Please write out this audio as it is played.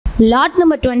Lot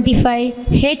number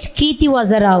 25, H. Kirti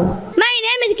Vasarao. My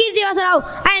name is Kirti Vasarao.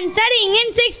 I am studying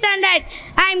in 6th standard.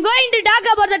 I am going to talk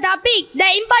about the topic, the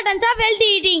importance of healthy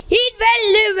eating. Eat well,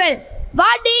 live well.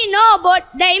 What do you know about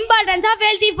the importance of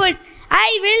healthy food? I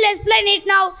will explain it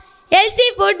now. Healthy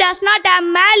food does not have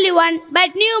merely one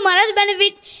but numerous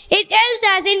benefits. It helps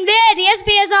us in various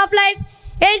spheres of life.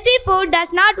 Healthy food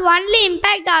does not only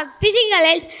impact our physical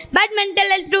health but mental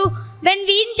health too. When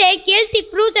we intake healthy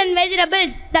fruits and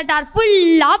vegetables that are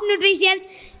full of nutrition,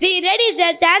 we reduce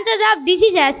the chances of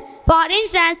diseases. For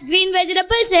instance, green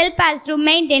vegetables help us to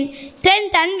maintain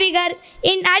strength and vigor.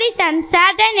 In addition,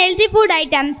 certain healthy food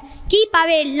items keep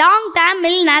away long-term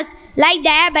illness like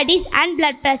diabetes and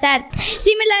blood pressure.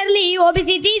 Similarly,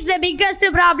 obesity is the biggest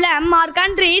problem our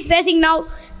country is facing now.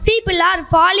 People are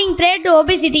falling prey to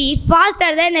obesity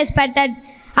faster than expected.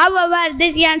 However,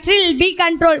 this can still be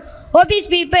controlled. Obese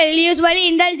people usually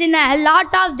indulge in a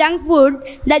lot of junk food.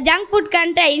 The junk food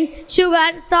contains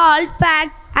sugar, salt,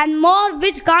 fat, and more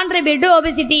which contribute to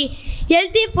obesity.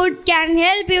 Healthy food can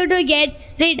help you to get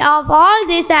rid of all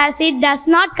this as it does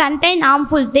not contain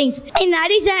harmful things. In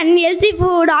addition, healthy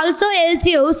food also helps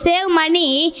you save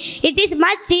money. It is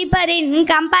much cheaper in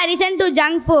comparison to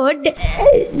junk food.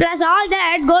 Plus, all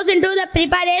that goes into the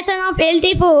preparation of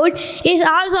healthy food is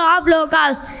also of low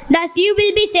cost. Thus, you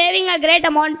will be saving a great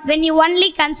amount when you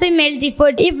only consume healthy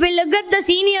food. If we look at the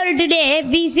scenario today,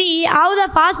 we see how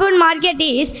the fast food market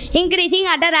is increasing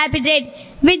at a rapid rate.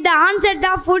 With the onset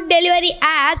of food delivery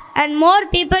apps, and more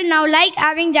people now like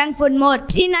having junk food more.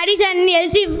 In addition,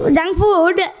 healthy junk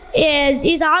food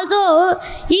is also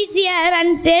easier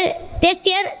and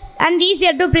tastier and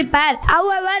easier to prepare.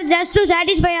 However, just to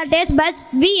satisfy our taste buds,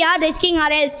 we are risking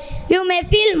our health. You may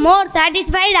feel more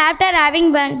satisfied after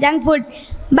having junk food,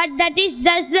 but that is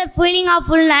just the feeling of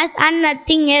fullness and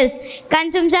nothing else.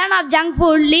 Consumption of junk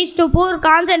food leads to poor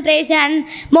concentration.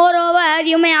 Moreover,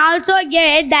 you may also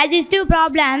get digestive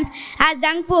problems as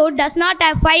junk food does not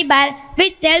have fiber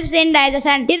which helps in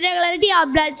digestion. Irregularity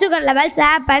of blood sugar levels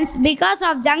happens because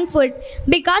of junk food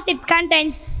because it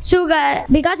contains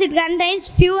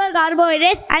fewer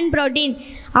carbohydrates and protein.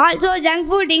 Also, junk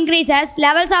food increases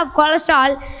levels of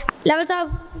cholesterol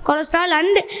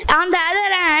and on the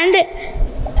other hand,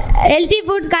 healthy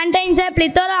food contains a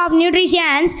plethora of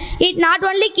nutrients. It not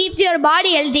only keeps your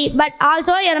body healthy but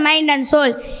also your mind and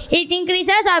soul. It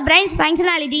increases our brain's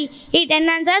functionality. It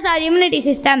enhances our immunity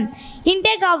system.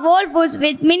 Intake of whole foods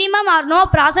with minimum or no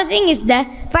processing is the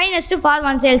finest for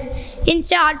oneself. In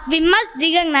short, we must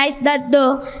recognize that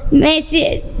though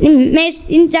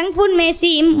junk food may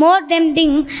seem more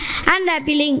tempting and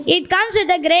appealing, it comes with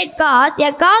a great cost,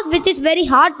 a cost which is very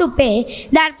hard to pay.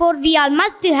 Therefore, we all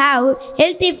must have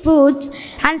healthy foods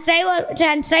and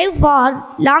strive for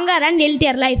longer and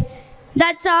healthier life.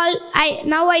 That's all.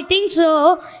 I think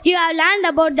so. You have learned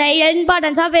about the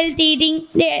importance of healthy eating.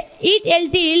 Eat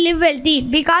healthy, live healthy,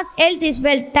 because health is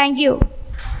wealth. Thank you.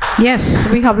 Yes,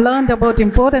 we have learned about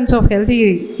importance of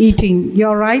healthy eating.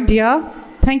 You're right, dear.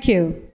 Thank you.